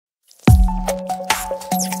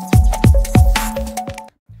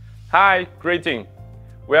Hi, greeting.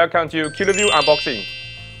 Welcome to Kiloview Unboxing.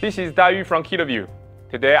 This is Dayu from Kiloview.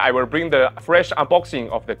 Today I will bring the fresh unboxing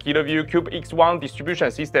of the Kiloview CUBE X1 distribution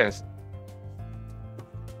systems.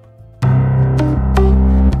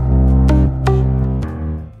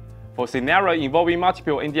 For scenarios involving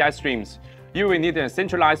multiple NDI streams, you will need a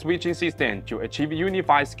centralized switching system to achieve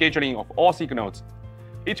unified scheduling of all signals.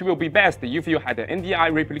 It will be best if you had an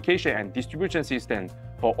NDI replication and distribution system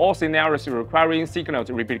for all scenarios requiring signal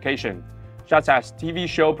replication, such as TV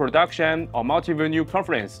show production or multi-venue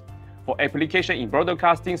conference. For application in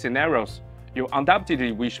broadcasting scenarios, you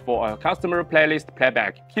undoubtedly wish for a customer playlist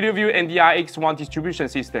playback. Kiloview NDI X1 distribution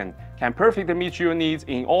system can perfectly meet your needs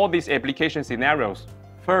in all these application scenarios.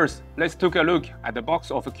 First, let's take a look at the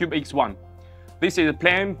box of CUBE X1. This is a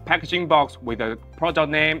plain packaging box with a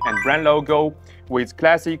product name and brand logo with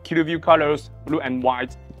classic Kiloview colors, blue and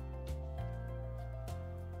white.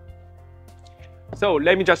 So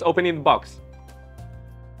let me just open the box.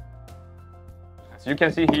 As you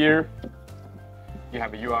can see here, you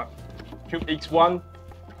have your CUBE X1,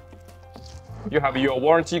 you have your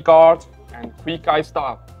warranty card and quick guide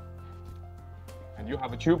start, and you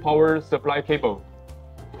have 2 power supply cable.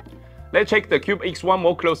 Let's check the CUBE X1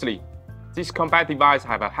 more closely. This compact device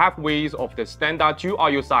has a half width of the standard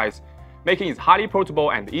 2RU size, making it highly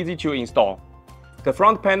portable and easy to install. The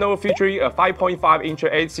front panel features a 5.5-inch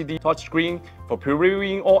LCD touchscreen for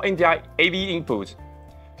previewing all NDI AV inputs.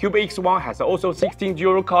 CUBE X1 has also 16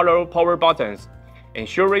 dual-color power buttons,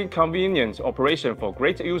 ensuring convenient operation for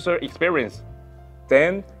great user experience.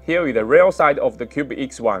 Then, here is the rear side of the CUBE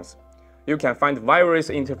X1. You can find various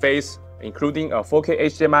interfaces, including a 4K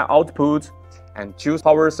HDMI output, and 2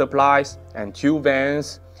 power supplies, and 2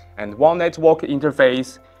 vans, and 1 network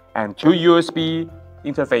interface, and 2 USB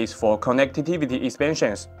interface for connectivity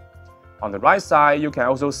expansions. On the right side, you can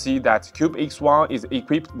also see that CUBE X1 is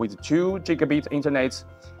equipped with 2 gigabit Internet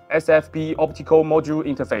SFP optical module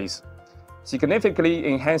interface, significantly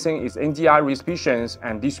enhancing its NDI reception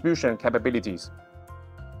and distribution capabilities.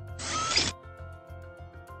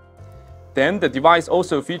 Then the device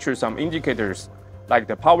also features some indicators, like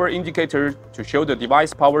the power indicator to show the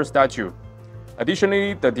device power status.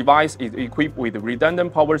 Additionally, the device is equipped with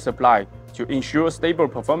redundant power supply to ensure stable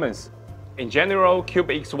performance. In general, CUBE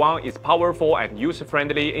X1 is powerful and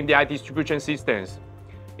user-friendly NDI distribution systems.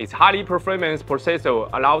 Its highly performance processor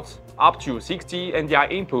allows up to 60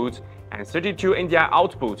 NDI inputs and 32 NDI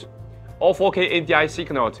outputs. All 4K NDI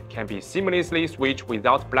signals can be seamlessly switched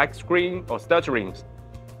without black screen or stuttering.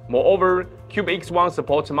 Moreover, CUBE X1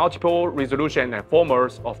 supports multiple resolution and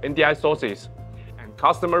formats of NDI sources, and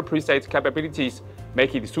customer preset capabilities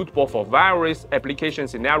make it suitable for various application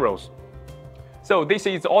scenarios. So this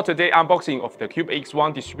is all today's unboxing of the CUBE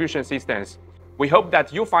X1 distribution systems. We hope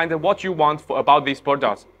that you find what you want about these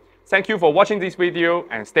products. Thank you for watching this video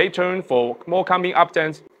and stay tuned for more coming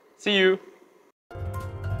updates. See you!